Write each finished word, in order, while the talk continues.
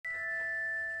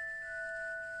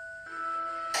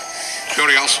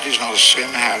Curiosity's not a sin,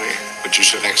 Harry, but you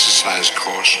should exercise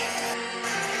caution.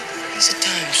 He's a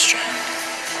time strap.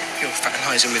 You're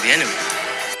fraternizing with the enemy.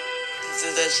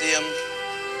 There's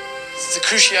the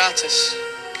Cruciatus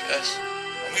curse.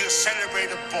 And we'll celebrate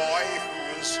a boy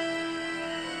who was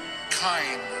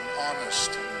kind and honest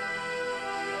and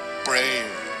brave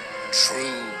and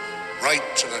true, right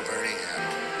to the very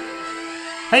end.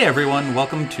 Hey everyone,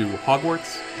 welcome to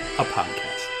Hogwarts, a podcast.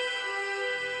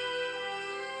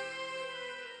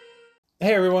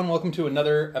 Hey everyone, welcome to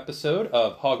another episode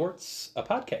of Hogwarts, a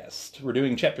podcast. We're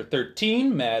doing chapter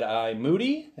 13, Mad Eye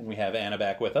Moody, and we have Anna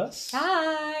back with us.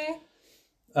 Hi!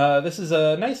 This is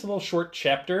a nice little short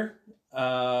chapter.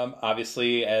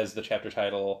 Obviously, as the chapter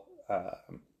title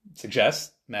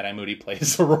suggests, Mad Eye Moody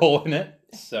plays a role in it.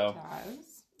 So,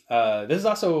 this is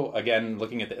also, again,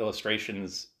 looking at the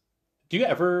illustrations. Do you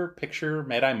ever picture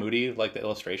Mad Eye Moody like the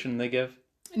illustration they give?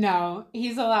 No,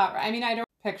 he's a lot. I mean, I don't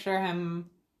picture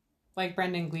him like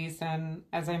Brendan Gleeson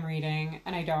as I'm reading,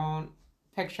 and I don't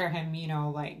picture him, you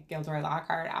know, like Gilderoy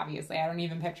Lockhart, obviously. I don't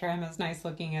even picture him as nice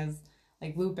looking as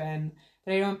like Lupin,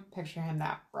 but I don't picture him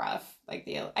that rough. Like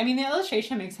the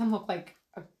illustration makes him look like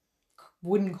a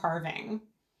wooden carving.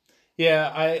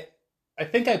 Yeah, I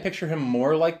think I picture him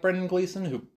more like Brendan Gleeson,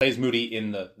 who plays Moody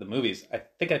in the movies. I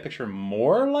think I picture him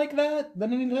more like that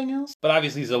than anything else. But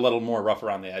obviously he's a little more rough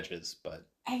around the edges, but...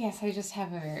 I guess I just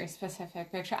have a very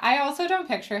specific picture. I also don't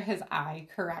picture his eye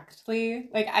correctly.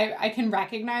 Like, I can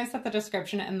recognize that the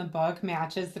description in the book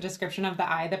matches the description of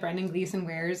the eye that Brendan Gleeson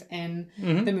wears in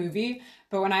the movie.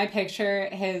 But when I picture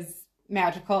his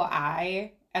magical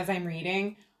eye as I'm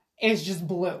reading, it's just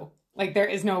blue. Like, there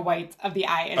is no white of the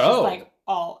eye. It's just like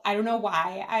all... I don't know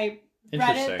why I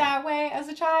read it that way as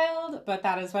a child, but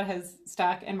that is what has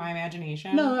stuck in my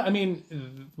imagination. No, I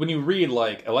mean, when you read,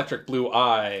 like, Electric Blue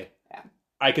Eye...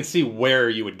 I could see where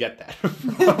you would get that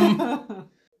from.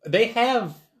 They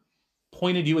have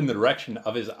pointed you in the direction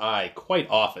of his eye quite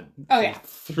often. Oh, yeah.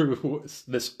 Through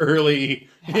this early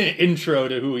intro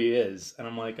to who he is. And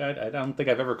I'm like, I don't think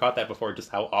I've ever caught that before,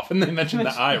 just how often they mention the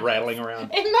eye rattling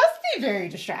around. It must be very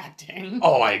distracting.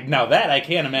 Oh, now that I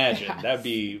can't imagine. Yes. That would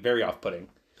be very off-putting.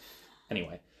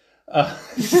 Anyway. But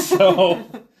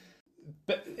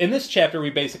in this chapter,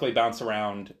 we basically bounce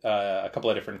around a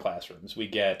couple of different classrooms. We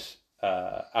get...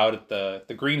 out at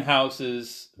the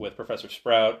greenhouses with Professor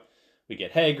Sprout. We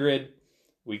get Hagrid.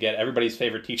 We get everybody's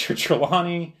favorite teacher,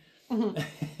 Trelawney.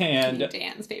 And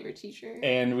Dan's favorite teacher.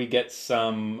 And we get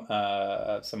some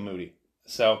Moody.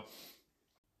 So,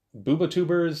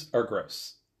 boobotubers are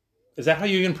gross. Is that how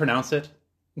you even pronounce it?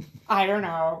 I don't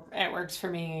know. It works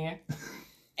for me.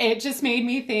 It just made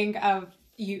me think of,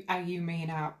 you may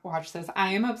not watch this.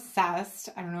 I am obsessed.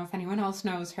 I don't know if anyone else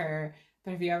knows her,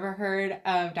 but have you ever heard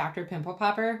of Dr. Pimple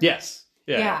Popper? Yes.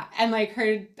 Yeah. And like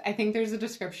I think there's a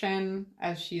description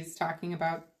as she's talking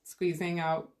about squeezing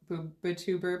out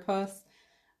boobotuber puss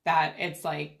that it's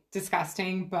like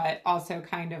disgusting, but also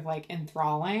kind of like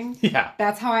enthralling. Yeah.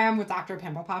 That's how I am with Dr.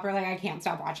 Pimple Popper. Like I can't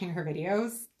stop watching her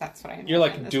videos. That's what I know. You're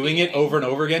like doing it over and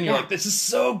over again. You're like, this is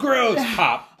so gross.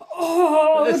 Pop.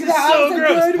 Oh, this is so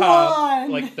gross. Pop.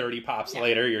 One. Like 30 pops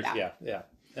later. Yeah.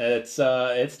 It's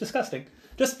disgusting.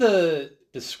 Just the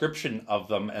description of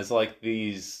them as like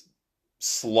these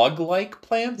slug-like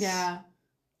plants. Yeah.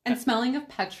 And smelling of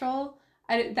petrol.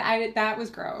 That was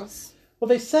gross. Well,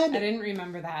 they said... I didn't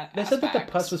remember that They said that the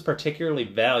pus was particularly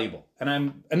valuable.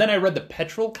 And then I read the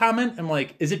petrol comment. I'm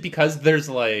like, is it because there's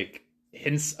like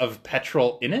hints of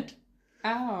petrol in it?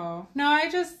 Oh. No, I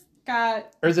just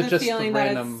got or is it the just feeling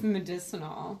random... that it's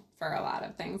medicinal for a lot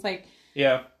of things. Like,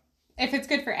 yeah. If it's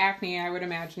good for acne, I would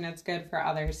imagine it's good for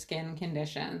other skin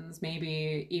conditions.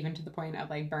 Maybe even to the point of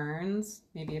like burns.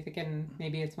 Maybe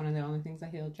it's one of the only things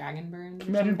that heal dragon burns.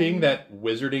 Imagine being that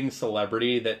wizarding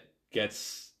celebrity that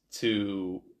gets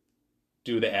to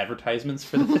do the advertisements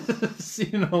for this.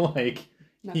 Like,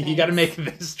 you got to make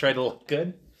this try to look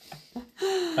good.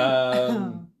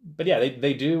 But yeah,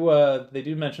 they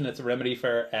do mention it's a remedy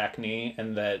for acne,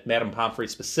 and that Madame Pomfrey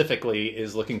specifically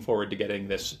is looking forward to getting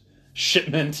this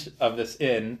shipment of this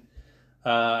in,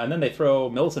 and then they throw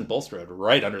Millicent Bulstrode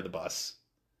right under the bus.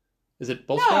 Is it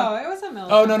Bulstrode? No, it wasn't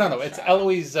Millicent. Oh no, it's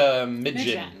Eloise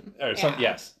Midgen or something.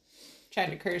 Yes,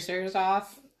 tried to curse hers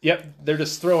off. Yep, they're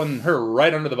just throwing her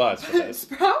right under the bus for this.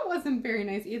 Sprout wasn't very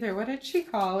nice either. What did she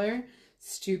call her?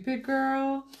 Stupid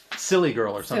girl, silly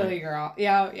girl, or something. Silly girl.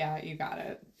 Yeah, you got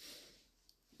it.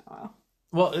 Oh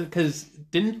well, because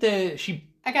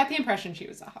I got the impression she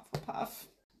was a Hufflepuff.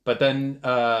 But then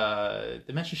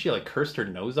they mentioned she like cursed her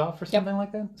nose off or something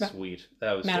like that. Yep. Sweet.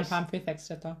 That was Madame Pomfrey fixed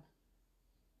it though.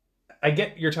 I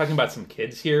get you're talking about some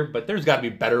kids here, but there's got to be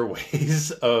better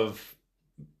ways of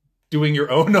doing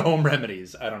your own home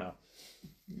remedies. I don't know.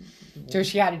 Do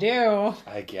what you gotta do.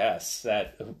 I guess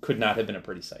that could not have been a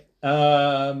pretty sight.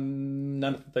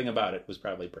 Nothing about it was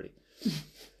probably pretty.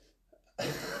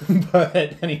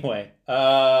 But anyway,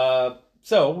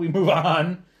 so we move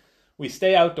on. We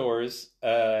stay outdoors.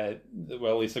 Well,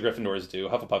 at least the Gryffindors do.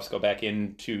 Hufflepuffs go back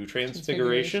into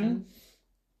Transfiguration.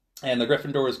 And the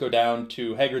Gryffindors go down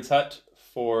to Hagrid's hut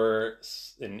for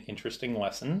an interesting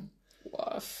lesson.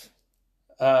 Woof.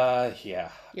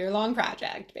 Yeah. Year-long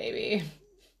project, baby.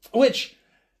 Which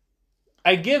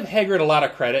I give Hagrid a lot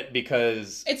of credit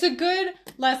because it's a good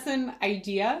lesson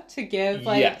idea to give,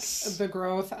 like, yes, the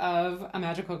growth of a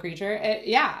magical creature.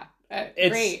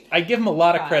 Great. I give him a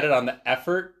lot of credit on the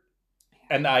effort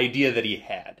and the idea that he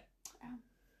had. Yeah.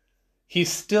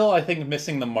 He's still, I think,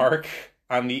 missing the mark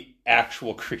on the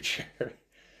actual creature.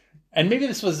 And maybe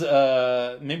this was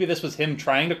him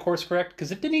trying to course correct, because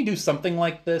didn't he do something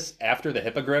like this after the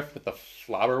hippogriff with the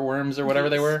flobberworms or whatever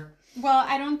they were? Well,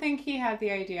 I don't think he had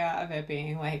the idea of it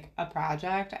being like a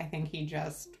project. I think he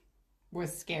just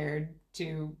was scared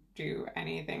to do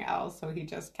anything else, so he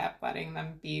just kept letting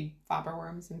them feed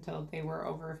flobberworms until they were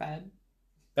overfed.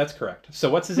 That's correct. So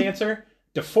what's his answer?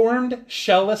 Deformed,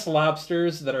 shellless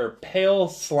lobsters that are pale,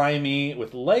 slimy,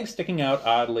 with legs sticking out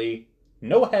oddly,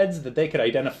 no heads that they could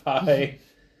identify,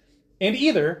 and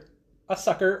either a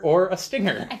sucker or a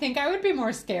stinger. I think I would be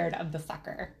more scared of the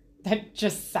sucker. That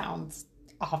just sounds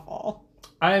awful.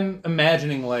 I'm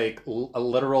imagining like a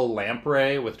literal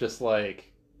lamprey with just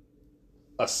like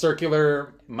a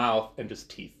circular mouth and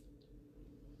just teeth.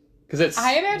 Because it's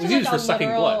used for sucking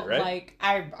blood, right? Like,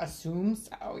 I assume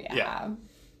so, yeah.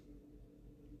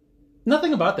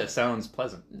 Nothing about this sounds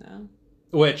pleasant. No.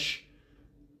 Which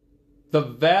the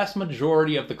vast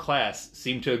majority of the class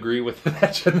seem to agree with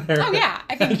that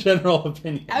general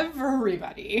opinion.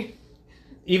 Everybody.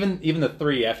 Even the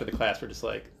three after the class were just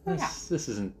like, this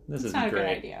isn't not great. A good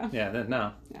idea. Yeah,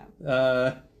 no.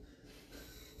 Yeah.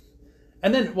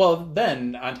 And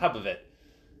then on top of it,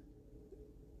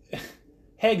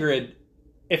 Hagrid,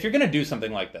 if you're going to do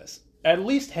something like this, at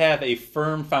least have a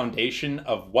firm foundation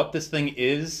of what this thing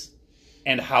is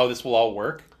and how this will all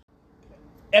work.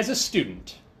 As a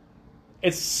student,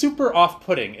 it's super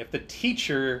off-putting if the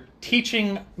teacher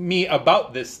teaching me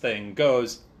about this thing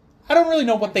goes, I don't really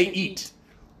know what they eat.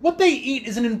 What they eat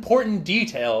is an important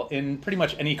detail in pretty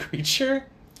much any creature.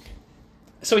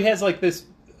 So he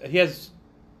has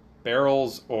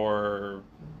barrels or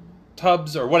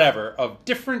tubs or whatever of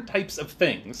different types of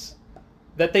things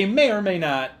that they may or may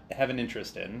not have an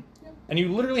interest in. Yep. And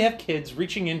you literally have kids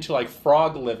reaching into like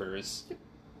frog livers. Yep.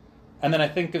 And then I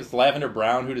think it's Lavender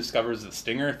Brown who discovers the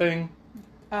stinger thing.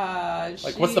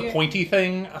 What's the pointy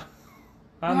thing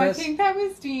on this? I think that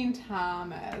was Dean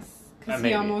Thomas. Because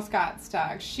he almost got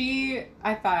stuck.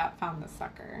 I thought, found the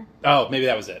sucker. Oh, maybe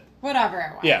that was it. Whatever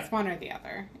it was. Yeah. One or the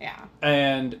other. Yeah.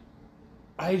 And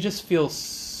I just feel...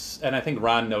 And I think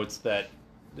Ron notes that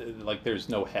like there's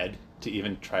no head to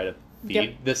even try to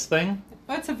feed this thing.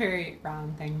 That's a very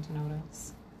Ron thing to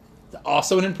notice.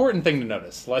 Also an important thing to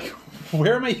notice. Like,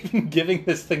 where am I even giving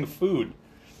this thing food?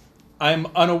 I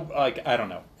don't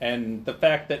know. And the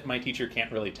fact that my teacher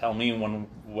can't really tell me in one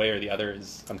way or the other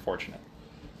is unfortunate.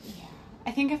 Yeah.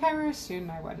 I think if I were a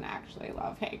student, I wouldn't actually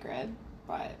love Hagrid,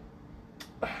 but...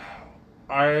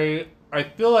 I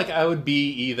feel like I would be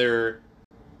either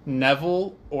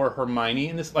Neville or Hermione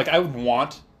in this. Like, I would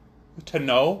want to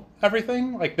know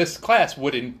everything. Like, this class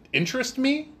would interest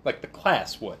me. Like, the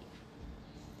class would.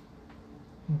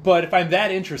 But if I'm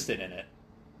that interested in it,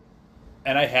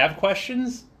 and I have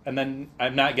questions, and then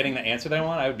I'm not getting the answer that I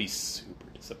want, I would be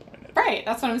super disappointed. Right,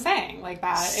 that's what I'm saying. Like,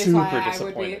 that is why I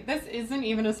would be... This isn't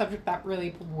even a subject that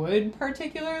really would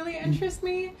particularly interest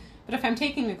me, but if I'm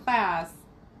taking a class,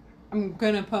 I'm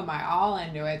going to put my all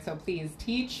into it, so please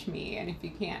teach me, and if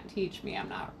you can't teach me, I'm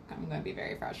going to be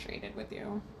very frustrated with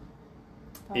you.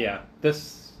 So, yeah,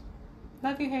 this...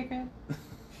 Love you, Hagrid.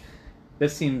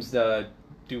 This seems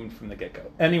doomed from the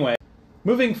get-go. Anyway,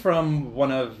 moving from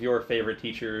one of your favorite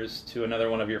teachers to another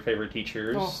one of your favorite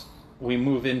teachers, we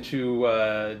move into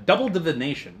double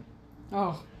divination.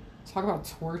 Oh, talk about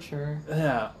torture.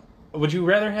 Yeah. Would you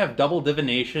rather have double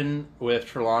divination with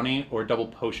Trelawney or double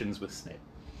potions with Snape?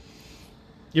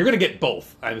 You're going to get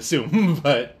both, I assume,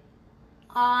 but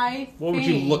what would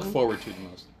you look forward to the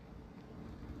most?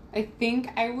 I think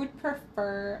I would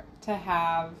prefer to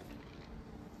have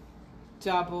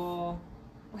double...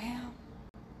 Well...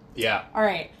 Yeah. All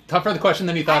right. Tougher the question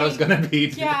than you thought it was going to be.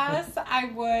 Yes, I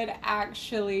would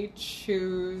actually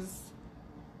choose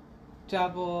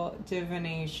double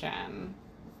divination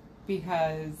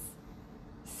because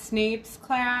Snape's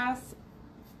class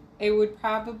it would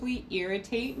probably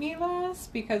irritate me less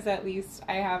because at least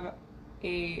I have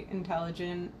a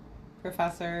intelligent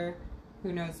professor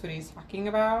who knows what he's talking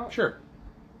about. Sure.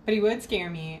 But he would scare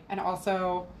me. And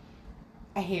also,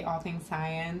 I hate all things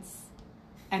science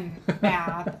and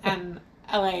math and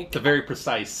like... It's a very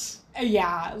precise...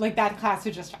 Yeah, like that class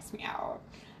would just stress me out.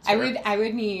 I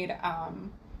would need...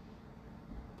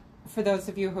 For those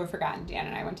of you who have forgotten, Dan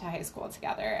and I went to high school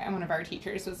together, and one of our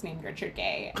teachers was named Richard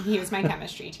Gay, and he was my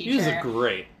chemistry teacher. He was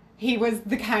great. He was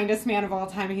the kindest man of all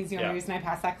time, and he's the only reason I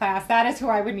passed that class. That is who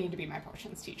I would need to be my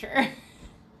potions teacher.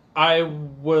 I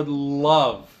would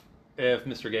love if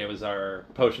Mr. Gay was our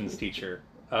potions teacher.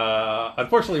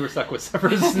 Unfortunately, we're stuck with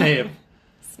Severus Snape.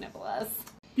 Snibble us.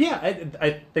 Yeah,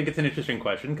 I think it's an interesting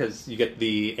question, because you get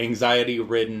the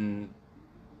anxiety-ridden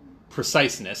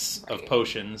preciseness of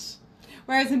potions.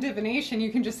 Whereas in divination,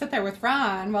 you can just sit there with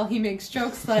Ron while he makes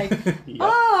jokes like,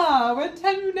 Yep. when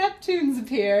 10 new Neptunes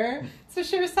appear, it's a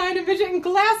sure sign of Midget in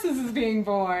glasses is being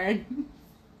born.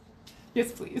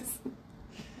 Yes, please.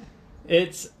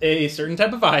 It's a certain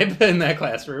type of vibe in that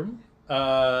classroom.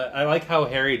 I like how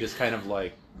Harry just kind of,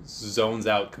 like, zones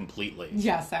out completely.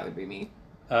 Yes, that would be me.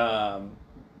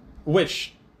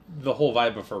 Which, the whole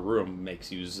vibe of her room makes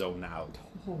you zone out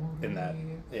in that.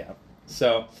 Yeah.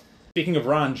 So... Speaking of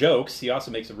Ron jokes, he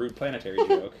also makes a rude planetary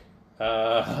joke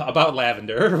about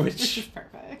Lavender, which is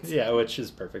perfect. Yeah, which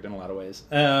is perfect in a lot of ways.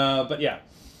 But yeah,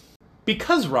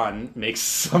 because Ron makes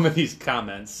some of these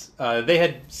comments, they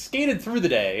had skated through the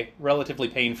day relatively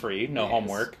pain-free, no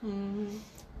homework.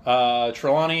 Mm-hmm.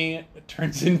 Trelawney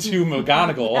turns into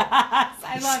McGonagall. Yes,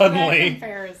 I love suddenly, that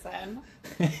comparison.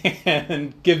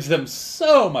 And gives them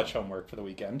so much homework for the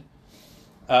weekend.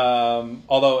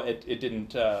 Although it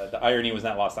didn't, the irony was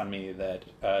not lost on me that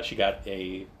she got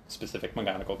a specific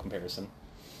McGonagall comparison.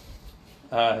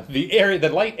 The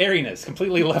light airiness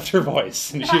completely left her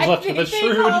voice, and she was left with a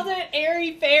shrewd... They called it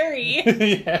airy fairy.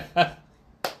 Yeah.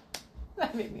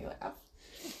 That made me laugh.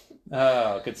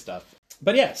 Oh, good stuff.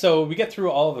 But yeah, so we get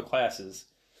through all of the classes,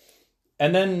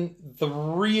 and then the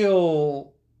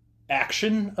real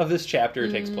action of this chapter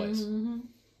takes place.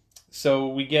 So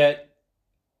we get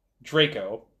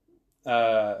Draco,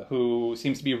 who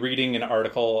seems to be reading an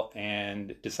article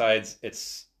and decides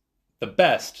it's the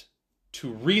best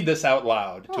to read this out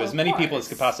loud to as many people as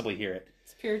could possibly hear it.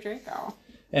 It's pure Draco.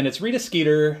 And it's Rita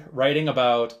Skeeter writing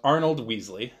about Arnold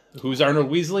Weasley. Who's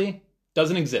Arnold Weasley?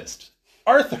 Doesn't exist.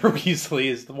 Arthur Weasley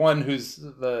is the one who's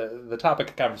the topic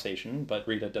of conversation, but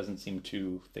Rita doesn't seem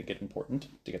to think it important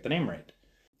to get the name right.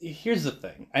 Here's the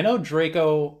thing. I know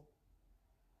Draco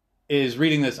is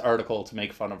reading this article to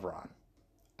make fun of Ron.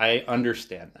 I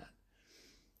understand that.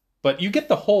 But you get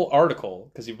the whole article,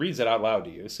 because he reads it out loud to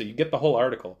you, so you get the whole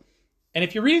article. And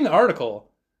if you're reading the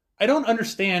article, I don't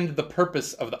understand the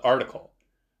purpose of the article,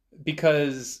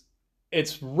 because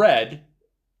it's read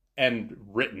and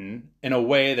written in a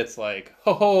way that's like,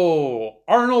 ho,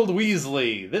 Arnold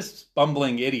Weasley, this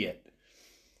bumbling idiot.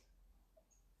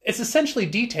 It's essentially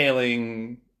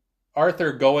detailing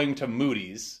Arthur going to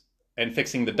Moody's and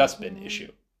fixing the dustbin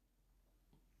issue,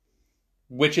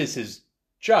 which is his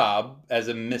job as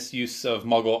a misuse of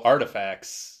Muggle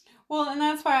artifacts. Well, and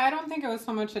that's why I don't think it was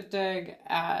so much a dig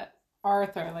at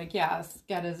Arthur. Like, yes,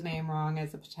 get his name wrong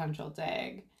as a potential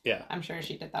dig. Yeah. I'm sure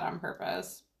she did that on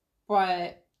purpose.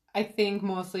 But I think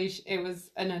mostly it was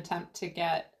an attempt to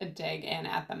get a dig in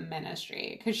at the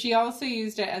Ministry. Because she also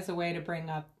used it as a way to bring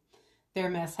up their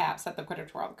mishaps at the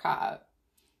Quidditch World Cup.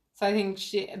 So I think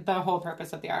the whole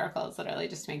purpose of the article is literally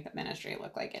just to make the Ministry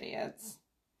look like idiots.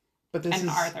 But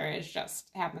Arthur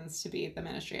happens to be the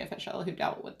Ministry official who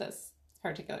dealt with this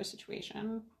particular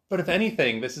situation. But if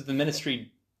anything, this is the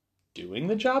Ministry doing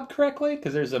the job correctly,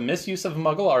 because there's a misuse of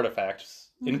Muggle artifacts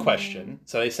in question.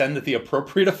 So they send the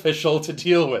appropriate official to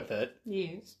deal with it.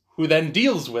 Yes. Who then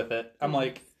deals with it. I'm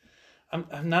like,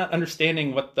 I'm not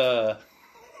understanding what the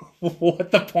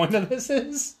point of this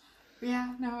is.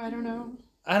 Yeah, no, I don't know.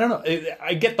 I don't know.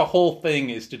 I get the whole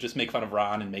thing is to just make fun of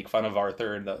Ron and make fun of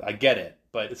Arthur, and I get it.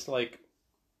 But it's like,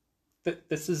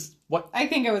 this is what... I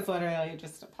think it was literally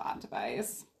just a plot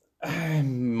device.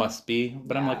 Must be.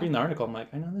 But yeah. I'm like, reading the article, I'm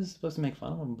like, I know this is supposed to make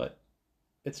fun of him, but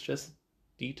it's just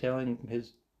detailing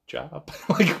his job.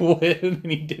 Like, when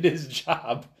he did his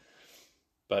job.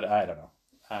 But I don't know.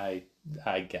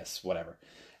 I guess, whatever.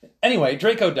 Anyway,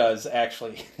 Draco does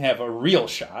actually have a real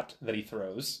shot that he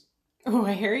throws. Oh,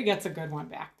 Harry gets a good one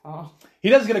back, though. He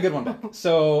does get a good one back.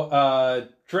 So,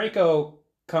 Draco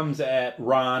comes at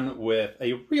Ron with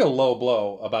a real low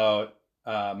blow about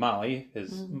Molly,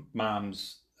 his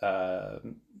mom's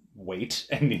weight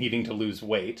and needing to lose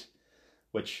weight,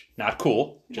 which, not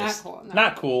cool. Just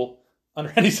not cool.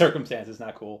 under any circumstances,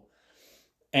 not cool.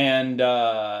 And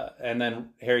then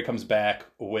Harry comes back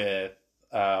with,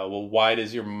 well, why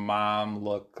does your mom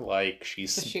look like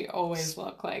Does she always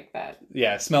look like that?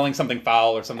 Yeah, smelling something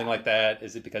foul or something like that?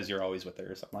 Is it because you're always with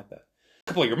her or something like that? A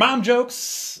couple of your mom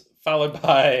jokes, followed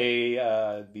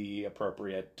by the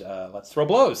appropriate, let's throw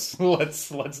blows.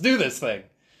 let's do this thing.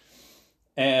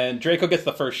 And Draco gets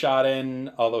the first shot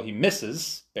in, although he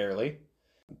misses, barely.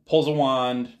 Pulls a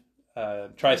wand,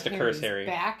 tries to curse Harry.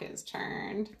 Back is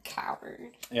turned.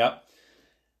 Coward. Yep.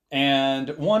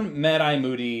 And one Mad-Eye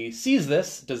Moody sees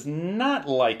this, does not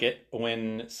like it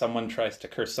when someone tries to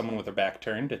curse someone with their back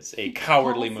turned. It's a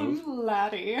cowardly move.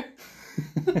 Laddie.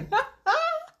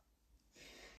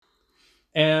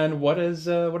 And what does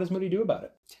Moody do about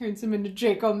it? Turns him into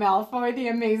Draco Malfoy, the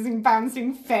amazing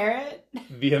bouncing ferret.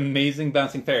 The amazing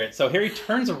bouncing ferret. So Harry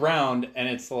turns around and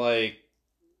it's like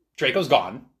Draco's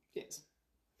gone. Yes.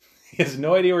 He has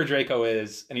no idea where Draco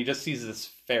is, and he just sees this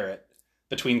ferret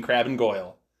between Crabbe and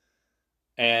Goyle.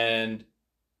 And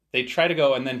they try to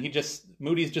go, and then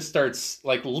Moody just starts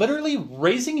like literally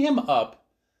raising him up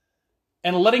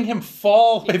and letting him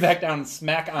fall way back down and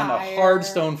smack on the hard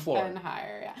stone floor. And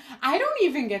higher, yeah. I don't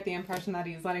even get the impression that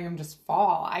he's letting him just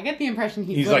fall. I get the impression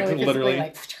he's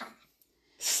literally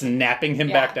snapping him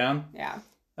back down. Yeah.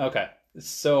 Okay.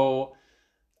 So,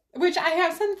 which I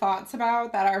have some thoughts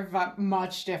about that are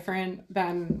much different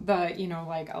than the,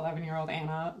 11-year-old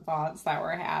Anna thoughts that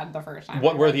were had the first time.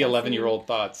 What were the 11-year-old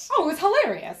thoughts? Oh, it was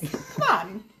hilarious. Come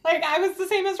on. I was the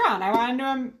same as Ron. I wanted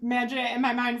to imagine it in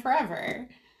my mind forever.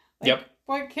 Yep.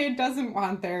 What kid doesn't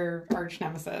want their arch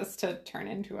nemesis to turn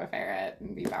into a ferret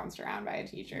and be bounced around by a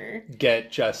teacher?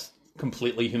 Get just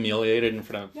completely humiliated in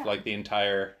front of the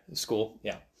entire school.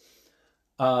 Yeah.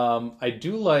 I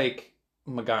do like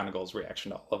McGonagall's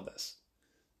reaction to all of this.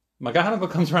 McGonagall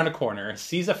comes around a corner,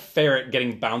 sees a ferret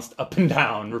getting bounced up and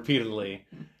down repeatedly,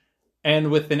 and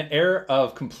with an air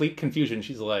of complete confusion,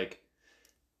 she's like,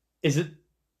 is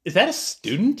that a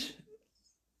student?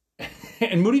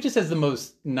 And Moody just has the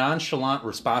most nonchalant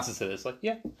responses to this. Like,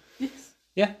 yeah. Yes.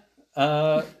 Yeah.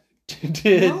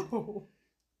 Did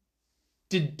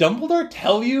Dumbledore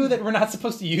tell you that we're not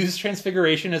supposed to use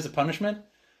transfiguration as a punishment?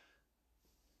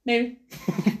 Maybe.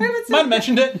 Might have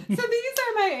mentioned it. So these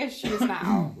are my issues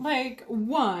now.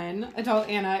 One, adult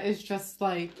Anna is just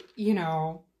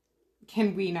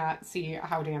can we not see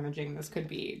how damaging this could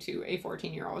be to a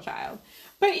 14-year-old child?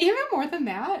 But even more than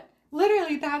that,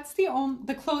 literally, that's the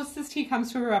closest he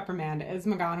comes to a reprimand is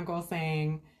McGonagall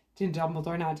saying, "Did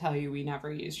Dumbledore not tell you we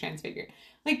never use transfigure?"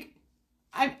 Do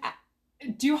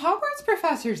Hogwarts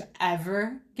professors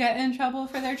ever get in trouble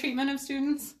for their treatment of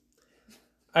students?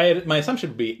 My assumption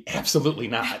would be absolutely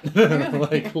not.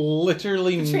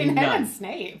 Literally between none. him and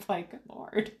Snape, good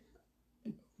lord.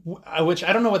 Which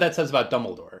I don't know what that says about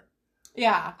Dumbledore.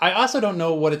 Yeah. I also don't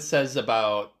know what it says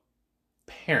about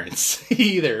parents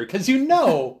either, because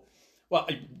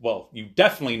well, you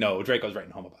definitely know Draco's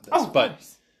writing home about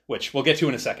this, which we'll get to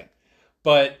in a second.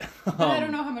 But I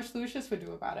don't know how much Lucius would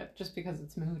do about it, just because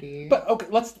it's Moody. But okay,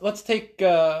 let's take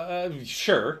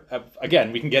sure.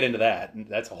 Again, we can get into that, and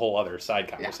that's a whole other side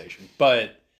conversation. Yeah.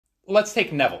 But let's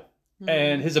take Neville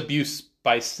and his abuse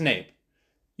by Snape.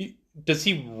 Does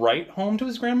he write home to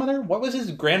his grandmother? What was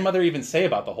his grandmother even say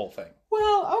about the whole thing?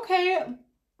 Well, okay,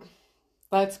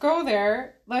 let's go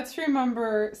there. Let's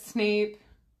remember Snape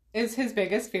is his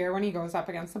biggest fear when he goes up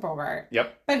against the Bogart.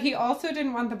 Yep. But he also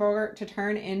didn't want the Bogart to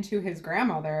turn into his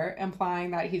grandmother, implying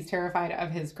that he's terrified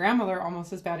of his grandmother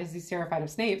almost as bad as he's terrified of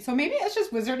Snape. So maybe it's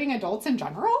just wizarding adults in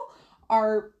general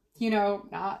are,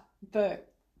 not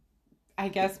I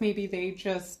guess maybe they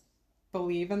just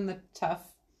believe in the tough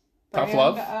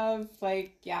love of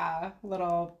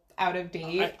little out of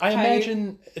date. I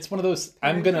imagine it's one of those,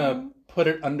 I'm going to put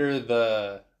it under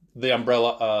the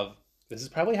umbrella of, this is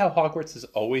probably how Hogwarts has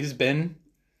always been.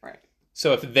 Right.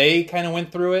 So if they kind of went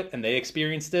through it and they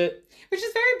experienced it. Which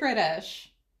is very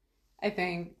British, I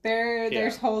think. Their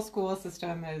whole school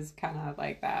system is kind of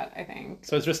like that, I think.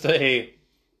 So it's just a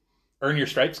earn your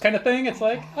stripes kind of thing. It's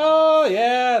like, oh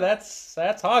yeah, that's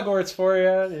Hogwarts for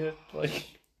you.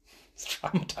 It's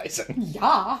traumatizing.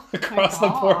 Yeah. Across the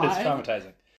board, it's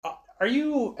traumatizing. Are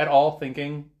you at all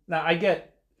thinking, now I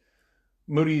get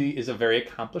Moody is a very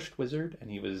accomplished wizard,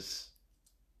 and he was...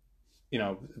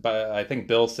 but I think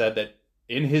Bill said that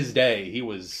in his day, he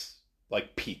was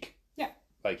peak. Yeah.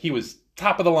 He was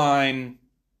top of the line.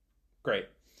 Great.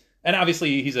 And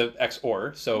obviously he's an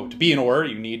ex-Auror. So to be an Auror,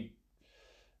 you need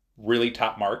really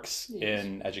top marks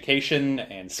in education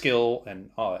and skill and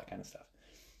all that kind of stuff.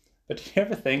 But do you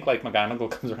ever think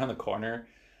McGonagall comes around the corner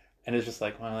And it's just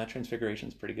like, wow, that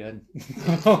transfiguration's pretty good.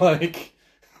 like,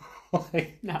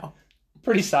 No.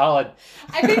 pretty solid.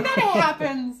 I think that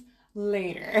happens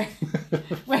later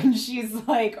when she's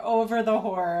like over the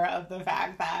horror of the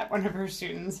fact that one of her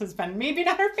students has been, maybe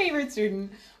not her favorite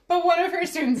student, but one of her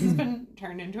students has been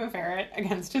turned into a ferret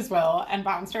against his will and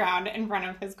bounced around in front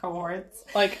of his cohorts.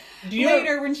 Like,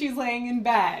 Later, when she's laying in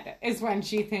bed, is when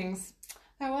she thinks,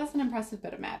 that was an impressive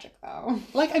bit of magic, though.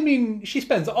 Like, I mean, she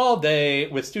spends all day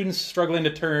with students struggling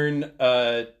to turn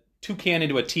a toucan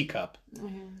into a teacup.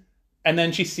 And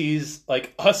then she sees,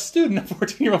 like, a student, a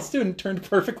 14-year-old student, turned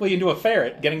perfectly into a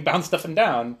ferret, getting bounced up and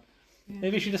down. Yeah.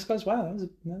 Maybe she just goes, wow, that was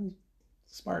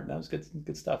smart. That was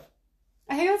good stuff.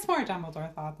 I think that's more a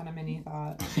Dumbledore thought than a Minnie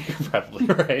thought. You're probably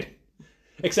right.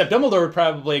 Except Dumbledore would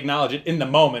probably acknowledge it in the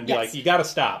moment. Be like, you gotta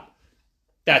stop.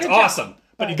 That's good awesome. Job.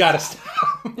 But you gotta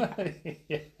stop.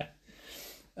 Yeah.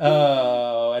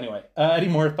 Anyway, any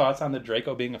more thoughts on the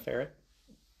Draco being a ferret?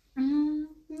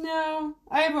 No.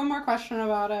 I have one more question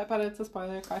about it, but it's a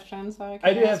spoiler question, so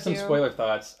I do have some spoiler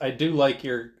thoughts. I do like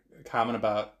your comment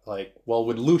about, like, well,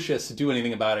 would Lucius do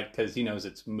anything about it because he knows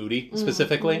it's Moody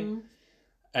specifically? Mm-hmm.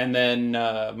 And then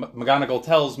McGonagall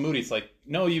tells Moody, it's like,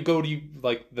 no, you go to,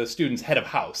 like, the student's head of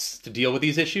house to deal with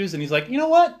these issues. And he's like, you know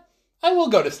what? I will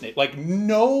go to Snape. Like,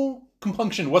 no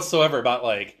compunction whatsoever about,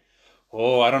 like,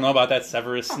 oh, I don't know about that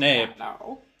Severus Snape.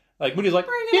 No. Like, Moody's like,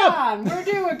 bring it on. We're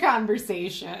doing a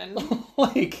conversation.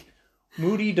 Like,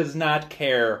 Moody does not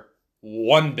care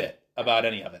one bit about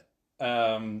any of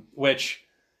it. Which,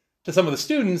 to some of the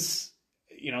students,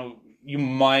 you know,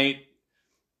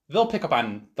 they'll pick up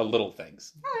on the little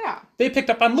things. Oh, yeah. They picked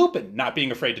up on Lupin not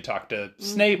being afraid to talk to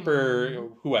Snape or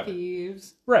whoever.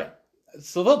 Thieves. Right.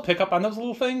 So they'll pick up on those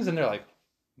little things, and they're like,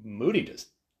 Moody just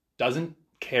doesn't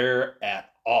care at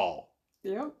all.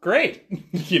 Yep. Great.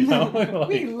 You know? Like,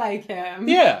 we like him.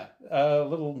 Yeah.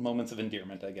 Little moments of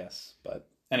endearment, I guess. But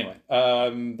anyway,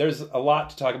 there's a lot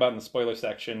to talk about in the spoiler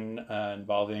section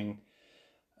involving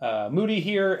Moody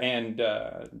here and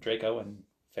Draco and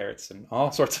ferrets and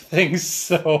all sorts of things.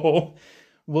 So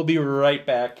we'll be right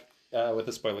back with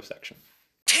the spoiler section.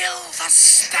 Kill the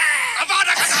stag!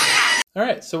 All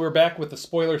right, so we're back with the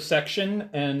spoiler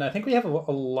section, and I think we have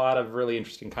a lot of really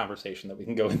interesting conversation that we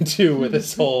can go into with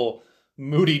this whole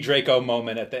Moody Draco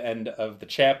moment at the end of the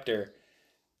chapter.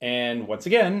 And once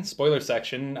again, spoiler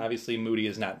section, obviously Moody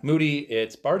is not Moody,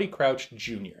 it's Barty Crouch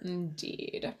Jr.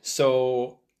 Indeed.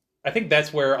 So I think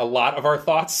that's where a lot of our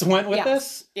thoughts went with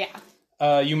this.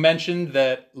 Yeah. You mentioned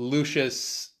that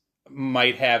Lucius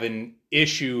might have an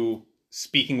issue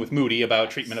speaking with Moody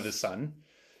about treatment of his son.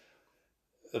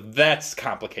 That's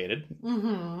complicated.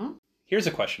 Mm-hmm. Here's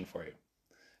a question for you.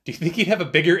 Do you think he'd have a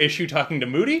bigger issue talking to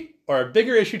Moody or a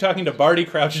bigger issue talking to Barty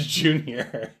Crouch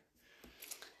Jr.?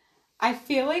 I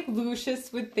feel like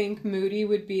Lucius would think Moody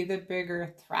would be the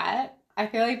bigger threat. I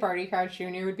feel like Barty Crouch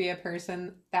Jr. would be a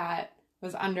person that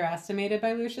was underestimated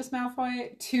by Lucius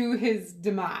Malfoy to his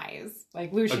demise.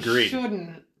 Like, Lucius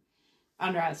shouldn't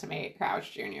underestimate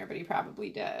Crouch Jr., but he probably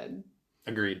did.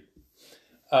 Agreed.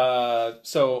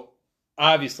 So,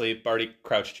 obviously, Barty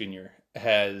Crouch Jr.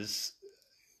 has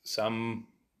some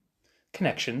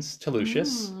connections to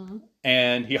Lucius,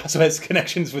 and he also has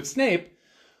connections with Snape,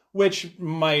 which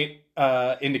might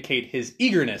indicate his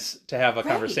eagerness to have a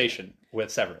conversation with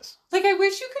Severus. Like, I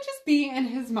wish you could just be in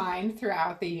his mind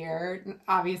throughout the year,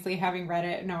 obviously having read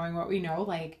it, knowing what we know,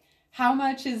 like, how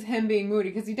much is him being Moody?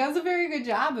 Because he does a very good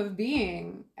job of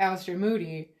being Aleister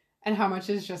Moody, and how much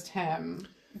is just him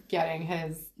getting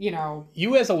his, you know...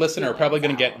 You as a listener are probably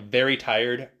going to get very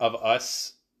tired of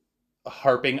us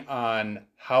harping on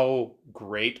how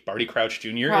great Barty Crouch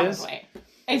Jr. is.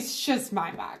 It's just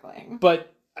mind-boggling.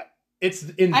 But it's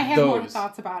in I have more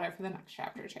thoughts about it for the next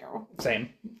chapter, too. Same.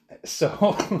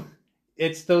 So,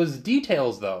 it's those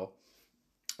details, though,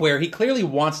 where he clearly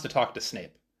wants to talk to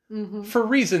Snape. Mm-hmm. For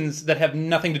reasons that have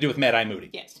nothing to do with Mad-Eye Moody.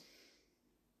 Yes.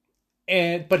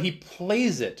 But he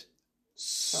plays it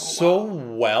so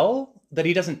well that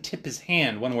he doesn't tip his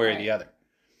hand one way or the other.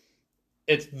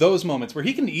 It's those moments where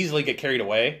he can easily get carried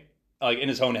away, like in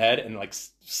his own head, and like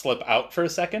slip out for a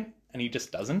second, and he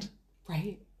just doesn't.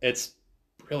 Right. It's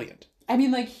brilliant. I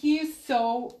mean, like, he's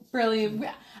so brilliant.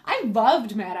 I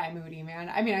loved Mad-Eye Moody, man.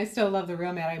 I mean, I still love the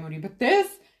real Mad-Eye Moody, but this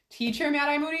teacher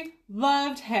Mad-Eye Moody,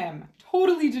 loved him.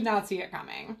 Totally did not see it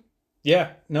coming.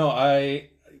 Yeah, no,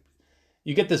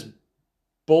 you get this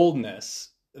boldness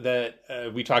that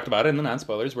we talked about in the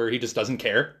non-spoilers, where he just doesn't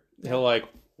care. He'll like,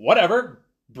 whatever,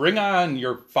 bring on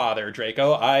your father,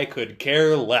 Draco. I could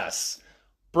care less.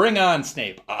 Bring on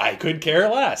Snape. I could care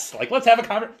less. Like, let's have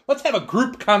a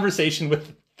group conversation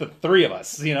with the three of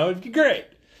us. You know, it'd be great.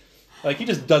 Like, he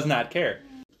just does not care.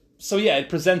 So yeah, it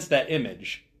presents that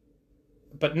image.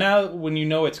 But now when you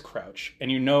know it's Crouch,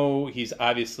 and you know he's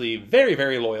obviously very,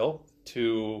 very loyal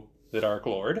to the Dark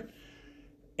Lord,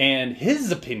 and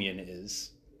his opinion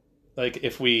is, like,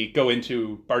 if we go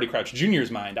into Barty Crouch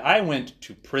Jr.'s mind, I went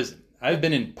to prison. I've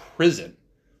been in prison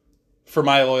for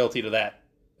my loyalty to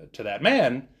that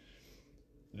man.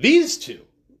 These two,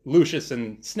 Lucius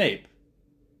and Snape,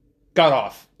 got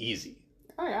off easy.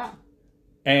 Oh yeah.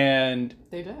 And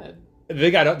they did. They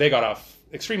got off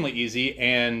extremely easy,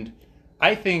 and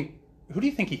I think, who do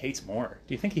you think he hates more?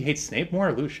 Do you think he hates Snape more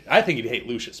or Lucius? I think he'd hate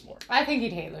Lucius more. I think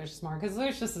he'd hate Lucius more, because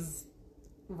Lucius is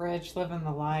rich, living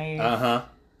the life. Uh-huh.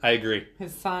 I agree.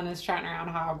 His son is trotting around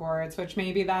Hogwarts, which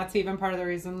maybe that's even part of the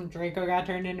reason Draco got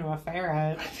turned into a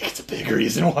ferret. I think it's a big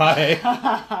reason why.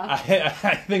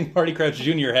 I think Barty Crouch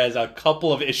Jr. has a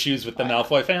couple of issues with the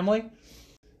Malfoy family.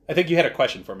 I think you had a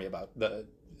question for me about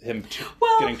getting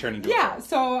turned into a ferret.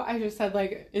 So I just said,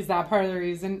 like, is that part of the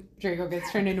reason Draco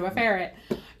gets turned into a ferret?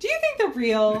 Do you think the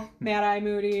real Mad-Eye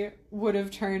Moody would have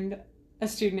turned a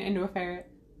student into a ferret?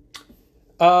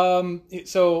 I'm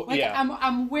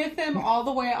with him all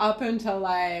the way up until,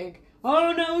 like,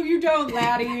 oh no you don't,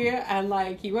 laddie, and,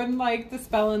 like, he wouldn't like the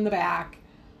spell in the back.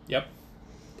 Yep.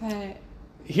 But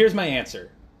here's my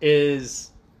answer, is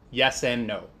yes and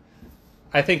no.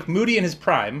 I think Moody in his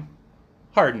prime,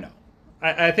 hard no.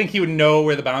 I think he would know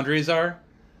where the boundaries are.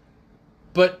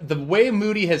 But the way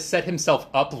Moody has set himself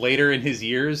up later in his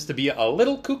years to be a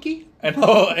little kooky and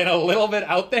a little bit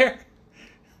out there,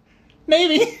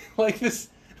 maybe. Like this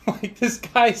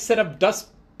guy set up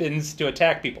dustbins to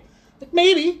attack people. Like,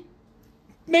 maybe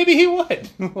he would.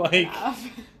 Like, yeah,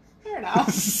 fair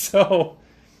enough. So,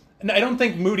 and I don't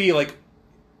think Moody, like,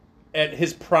 at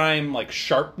his prime, like,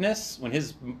 sharpness, when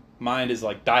his mind is,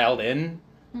 like, dialed in,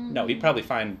 no, he'd probably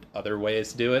find other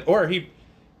ways to do it. Or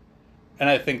and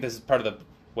I think this is part of the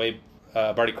way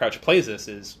Barty Crouch plays this,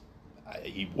 is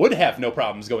he would have no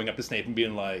problems going up to Snape and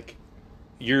being like,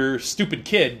 your stupid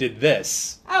kid did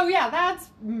this. Oh yeah, that's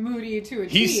Moody to a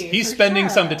T. He's spending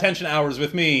some detention hours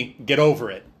with me. Get over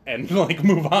it and, like,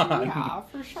 move on. Yeah,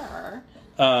 for sure.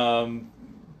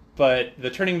 But the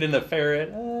turning into the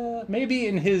ferret, maybe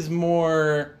in his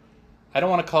more, I don't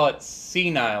want to call it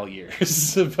senile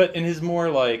years, but in his more,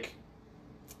 like,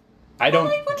 I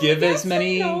don't give as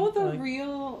many. Know the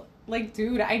real, like,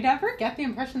 dude, I never get the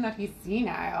impression that he's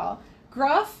senile.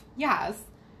 Gruff, yes.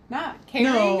 Not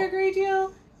caring a great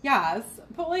deal, yes.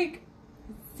 But, like,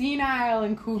 senile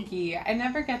and kooky, I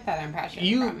never get that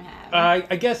impression from him.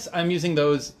 I guess I'm using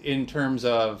those in terms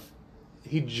of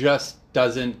he just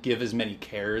doesn't give as many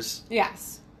cares.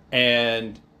 Yes.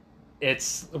 And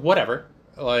it's whatever.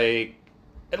 Like,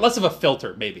 less of a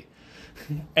filter, maybe.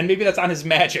 And maybe that's on his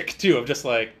magic, too, of just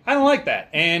like, I don't like that,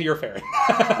 and you're a ferret.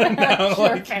 No,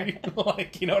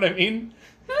 like, you know what I mean?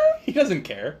 He doesn't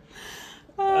care.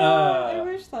 I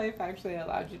wish life actually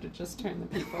allowed you to just turn the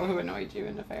people who annoyed you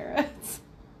into ferrets.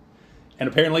 And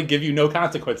apparently give you no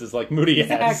consequences like Moody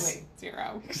has. Exactly.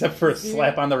 0. Except for a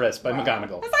slap on the wrist by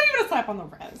McGonagall. It's not even a slap on the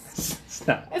wrist. It's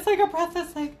not. It's like a breath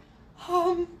that's like,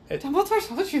 Dumbledore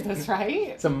told you this, right?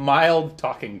 It's a mild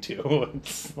talking to.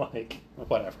 It's like,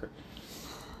 whatever.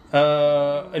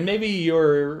 And maybe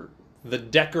you're the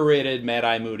decorated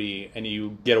Mad-Eye Moody and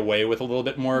you get away with a little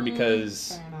bit more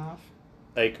because... Fair enough.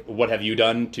 Like, what have you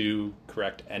done to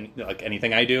correct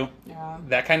anything I do? Yeah.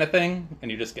 That kind of thing. And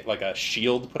you just get, like, a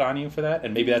shield put on you for that.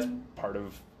 And maybe that's part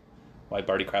of why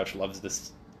Barty Crouch loves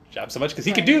this job so much. Because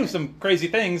he could do some crazy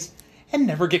things and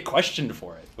never get questioned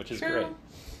for it, which is great.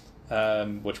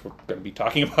 Which we're going to be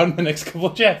talking about in the next couple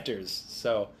of chapters.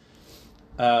 So,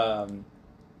 but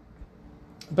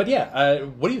yeah,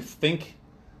 what do you think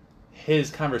his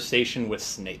conversation with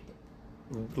Snape?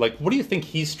 Like, what do you think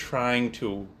he's trying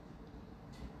to...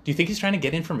 Do you think he's trying to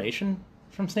get information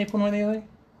from Snape one way or the other?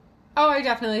 Oh, I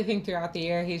definitely think throughout the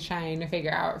year he's trying to figure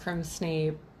out from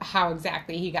Snape how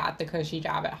exactly he got the cushy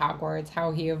job at Hogwarts,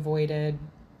 how he avoided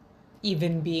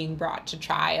even being brought to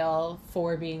trial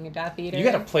for being a Death Eater. You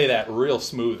gotta play that real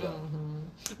smooth, though.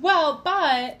 Mm-hmm. Well,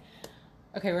 but...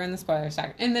 Okay, we're in the spoiler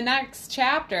section. In the next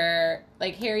chapter,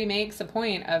 like, Harry makes a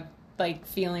point of, like,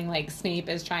 feeling like Snape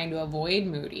is trying to avoid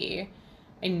Moody.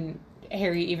 And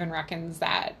Harry even reckons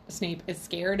that Snape is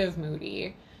scared of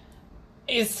Moody.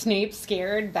 Is Snape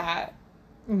scared that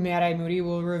Mad-Eye Moody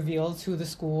will reveal to the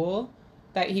school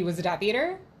that he was a Death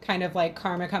Eater? Kind of like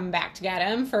karma coming back to get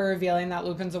him for revealing that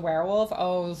Lupin's a werewolf.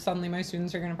 Oh, suddenly my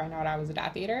students are going to find out I was a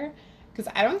Death Eater?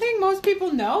 Because I don't think most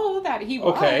people know that he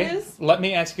was. Okay, let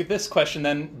me ask you this question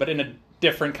then, but in a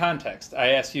different context. I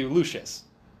ask you, Lucius.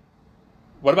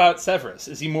 What about Severus?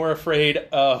 Is he more afraid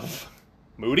of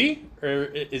Moody, or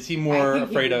is he I more think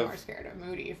afraid he'd be of more scared of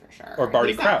Moody for sure. or Barty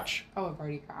He's not- Crouch? Oh,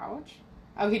 Barty Crouch.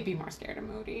 Oh, he'd be more scared of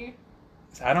Moody.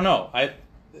 I don't know.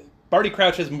 Barty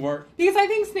Crouch is more. Because I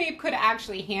think Snape could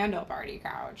actually handle Barty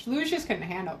Crouch. Lucius couldn't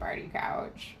handle Barty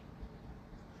Crouch.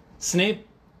 Snape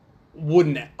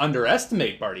wouldn't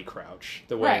underestimate Barty Crouch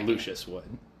the way Right. Lucius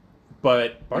would,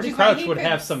 but Barty is why Crouch he would could-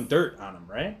 have some dirt on him,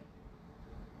 right?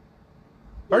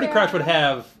 Barty Crouch would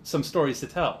have some stories to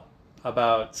tell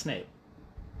about Snape.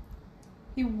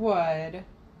 He would.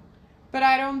 But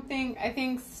I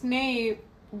think Snape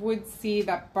would see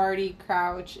that Barty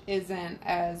Crouch isn't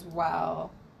as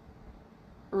well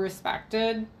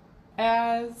respected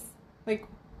as, like,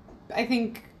 I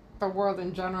think the world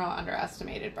in general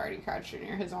underestimated Barty Crouch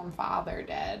Jr. His own father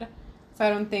did. So I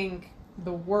don't think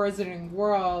the Wizarding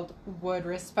world would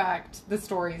respect the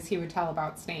stories he would tell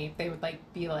about Snape. They would,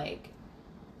 like, be like,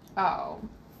 oh,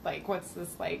 like, what's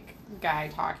this, like, guy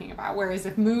talking about? Whereas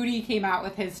if Moody came out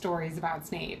with his stories about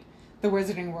Snape, the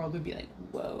Wizarding world would be like,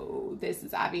 whoa, this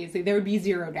is obviously, there would be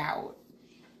zero doubt.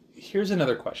 Here's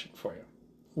another question for you.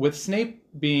 With Snape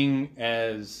being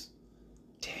as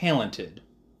talented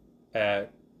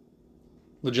at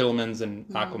legilimens and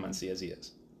occlumency as he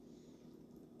is,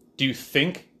 do you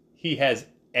think he has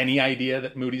any idea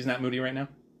that Moody's not Moody right now?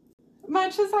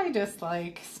 Much as I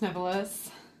dislike Snivellus,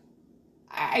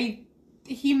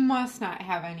 he must not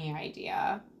have any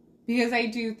idea. Because I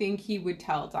do think he would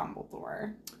tell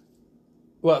Dumbledore.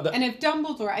 Well, And if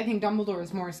Dumbledore, I think Dumbledore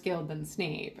is more skilled than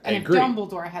Snape. And I agree. if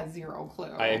Dumbledore has zero clue,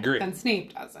 I agree. then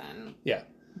Snape doesn't. yeah.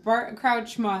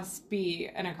 Crouch must be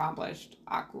an accomplished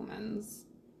occlumens.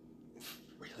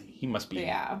 Really, he must be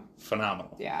Yeah.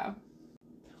 phenomenal. Yeah.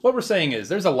 What we're saying is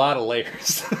there's a lot of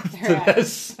layers to There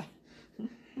this.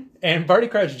 And Barty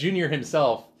Crouch Jr.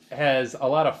 himself has a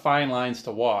lot of fine lines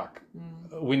to walk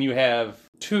when you have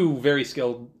two very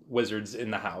skilled wizards in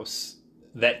the house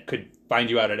that could find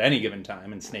you out at any given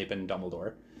time, in Snape and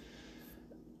Dumbledore.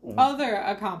 Other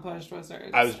accomplished wizards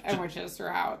I was and witches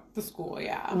throughout the school,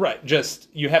 yeah. Right, just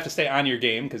you have to stay on your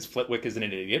game because Flitwick isn't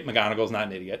an idiot, McGonagall's not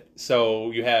an idiot.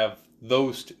 So you have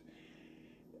those two.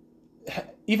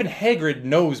 Even Hagrid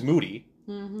knows Moody.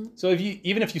 Mm-hmm. So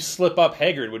even if you slip up,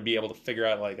 Hagrid would be able to figure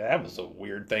out, like, that was a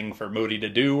weird thing for Moody to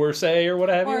do or say or what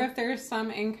have you. Or if there's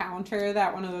some encounter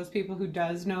that one of those people who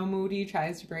does know Moody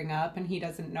tries to bring up and he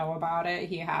doesn't know about it,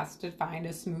 he has to find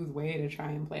a smooth way to try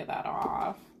and play that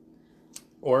off.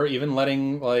 Or even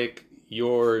letting, like,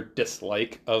 your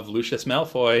dislike of Lucius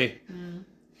Malfoy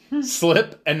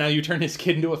slip, and now you turn his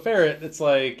kid into a ferret. It's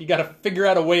like, you gotta figure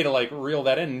out a way to, like, reel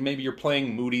that in. Maybe you're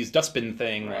playing Moody's dustbin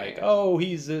thing, Right. like, oh,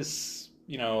 he's this,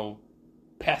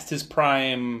 past his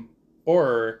prime,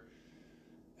 or,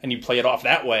 and you play it off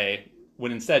that way,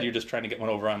 when instead you're just trying to get one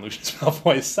over on Lucius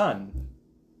Malfoy's son.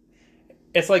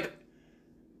 It's like,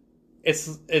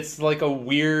 it's like a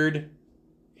weird...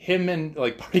 Him and,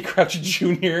 like, Barty Crouch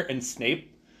Jr. and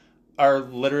Snape are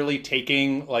literally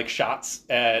taking, like, shots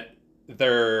at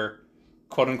their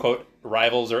quote-unquote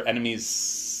rivals or enemies'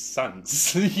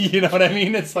 sons. You know what I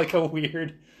mean? It's like a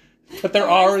weird... But they're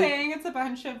You're already... saying it's a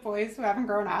bunch of boys who haven't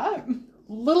grown up? A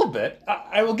little bit.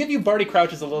 I will give you Barty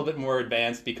Crouch is a little bit more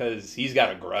advanced because he's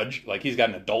got a grudge. Like, he's got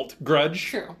an adult grudge.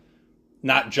 True.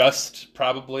 Not just,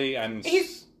 probably.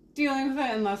 He's dealing with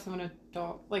it in less of an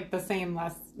adult, like the same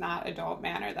less not adult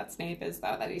manner that Snape is,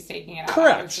 though, that he's taking it out.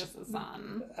 Correct. It's just his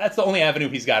son. That's the only avenue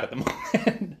he's got at the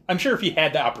moment. I'm sure if he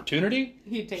had the opportunity,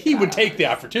 He would take the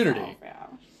opportunity. Himself, yeah.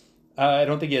 I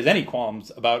don't think he has any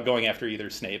qualms about going after either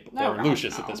Snape No, or no,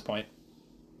 Lucius no. at this point.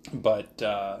 But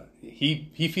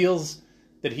he feels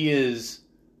that he is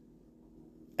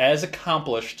as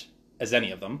accomplished as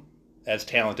any of them, as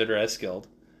talented or as skilled.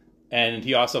 And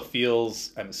he also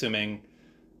feels, I'm assuming,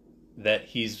 that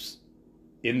he's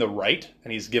in the right,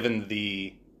 and he's given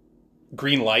the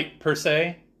green light, per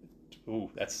se. Ooh,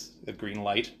 that's a green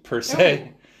light, per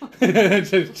se.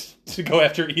 to go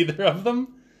after either of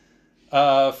them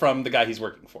from the guy he's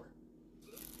working for.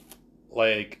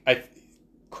 Like,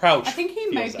 Crouch. I think he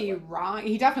feels might that be way. wrong.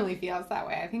 He definitely feels that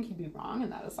way. I think he'd be wrong in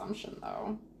that assumption,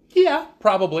 though. Yeah,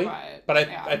 probably. But,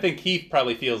 I think he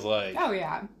probably feels like, Oh,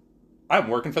 yeah. I'm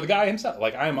working for the guy himself.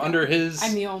 Like, I'm under his...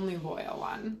 I'm the only loyal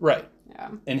one. Right. Yeah.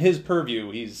 In his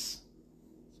purview, he's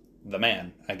the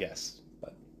man, I guess.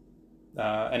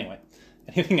 But anyway,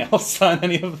 anything else on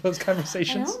any of those I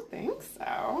conversations? don't think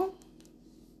so.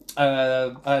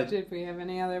 Did Did we have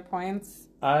any other points?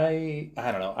 I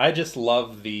don't know. I just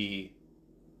love the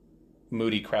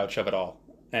Moody Crouch of it all.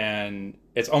 And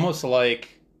it's almost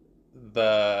like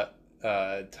the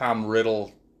Tom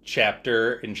Riddle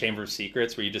chapter in Chamber of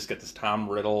Secrets where you just get this Tom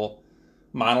Riddle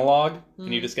monologue,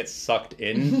 and you just get sucked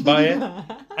in by it.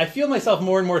 I feel myself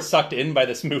more and more sucked in by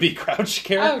this Moody Crouch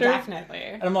character. Oh, definitely.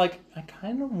 And I'm like, I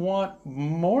kind of want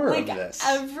more of this.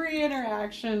 Every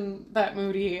interaction that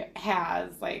Moody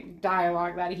has, like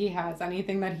dialogue that he has,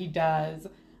 anything that he does,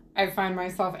 I find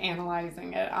myself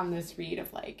analyzing it on this read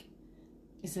of like,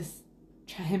 is this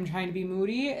him trying to be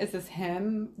Moody? Is this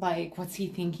him? Like, what's he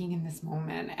thinking in this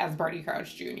moment as Barty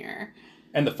Crouch Jr.?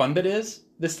 And the fun bit is,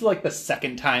 this is like the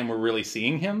second time we're really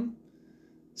seeing him.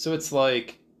 So it's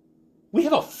like, we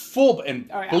have a full, and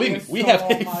believe me, we have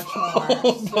a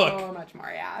full book so much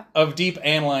more, yeah, of deep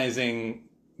analyzing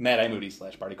Mad-Eye Moody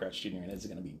 / Barty Crouch Jr., and it's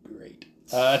going to be great.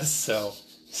 So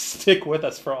stick with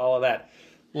us for all of that.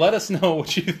 Let us know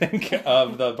what you think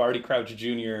of the Barty Crouch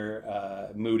Jr.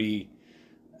 Moody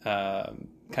kind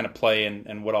of play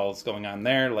and what all is going on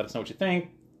there. Let us know what you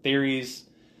think. Theories.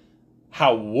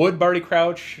 How would Barty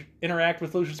Crouch interact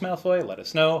with Lucius Malfoy? Let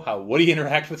us know. How would he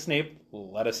interact with Snape?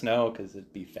 Let us know, because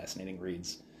it'd be fascinating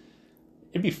reads.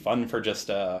 It'd be fun for just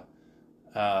a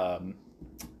fan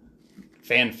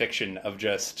fiction of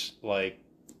just like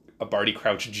a Barty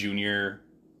Crouch Jr.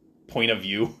 point of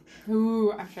view.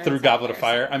 Ooh, I'm sure through Goblet of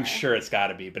Fire. I'm sure it's got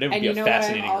to be, but it would be a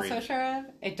fascinating read. And you know what I'm also sure of?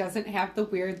 It doesn't have the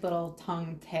weird little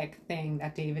tongue tick thing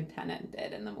that David Tennant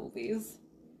did in the movies.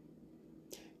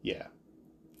 Yeah.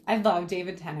 I love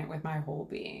David Tennant with my whole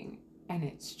being, and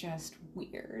it's just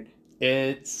weird.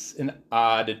 It's an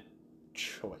odd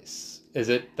choice. Is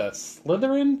it the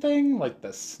Slytherin thing? Like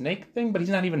the snake thing? But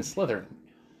he's not even Slytherin.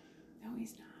 No,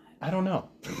 he's not. I don't know.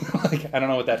 I don't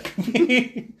know what that could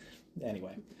be.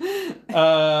 Anyway.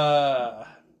 Yeah,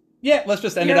 let's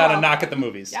just end it on a knock at the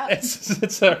movies. Yep.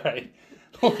 It's all right.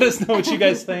 Let us know what you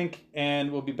guys think,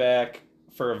 and we'll be back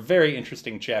for a very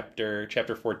interesting chapter,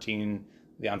 Chapter 14,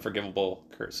 The Unforgivable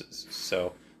Curses.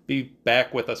 So be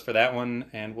back with us for that one,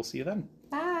 and we'll see you then.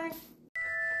 Bye.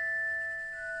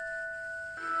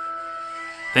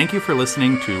 Thank you for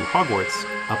listening to Hogwarts,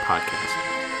 a podcast.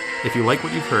 If you like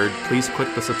what you've heard, please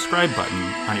click the subscribe button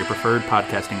on your preferred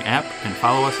podcasting app and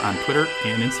follow us on Twitter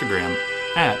and Instagram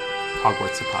at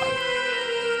Hogwarts a Pod.